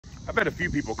I've had a few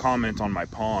people comment on my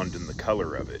pond and the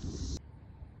color of it.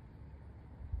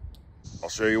 I'll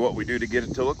show you what we do to get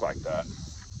it to look like that.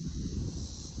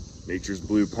 Nature's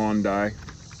Blue Pond Dye.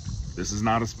 This is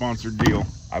not a sponsored deal.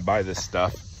 I buy this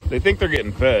stuff. They think they're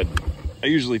getting fed. I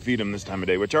usually feed them this time of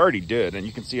day, which I already did, and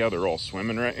you can see how they're all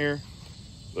swimming right here.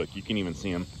 Look, you can even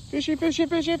see them. Fishy, fishy,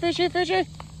 fishy, fishy, fishy.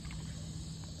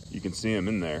 You can see them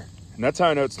in there. And that's how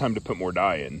I know it's time to put more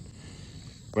dye in.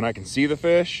 When I can see the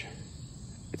fish,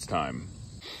 it's time.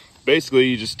 Basically,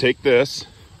 you just take this,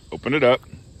 open it up,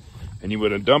 and you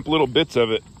would dump little bits of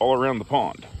it all around the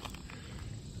pond.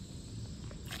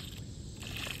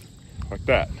 Like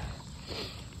that.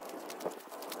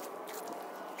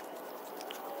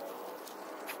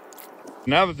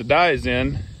 Now that the dye is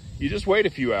in, you just wait a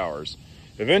few hours.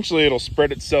 Eventually it'll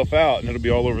spread itself out and it'll be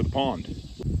all over the pond.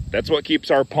 That's what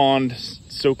keeps our pond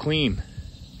so clean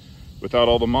without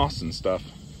all the moss and stuff.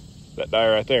 That dye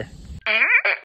right there.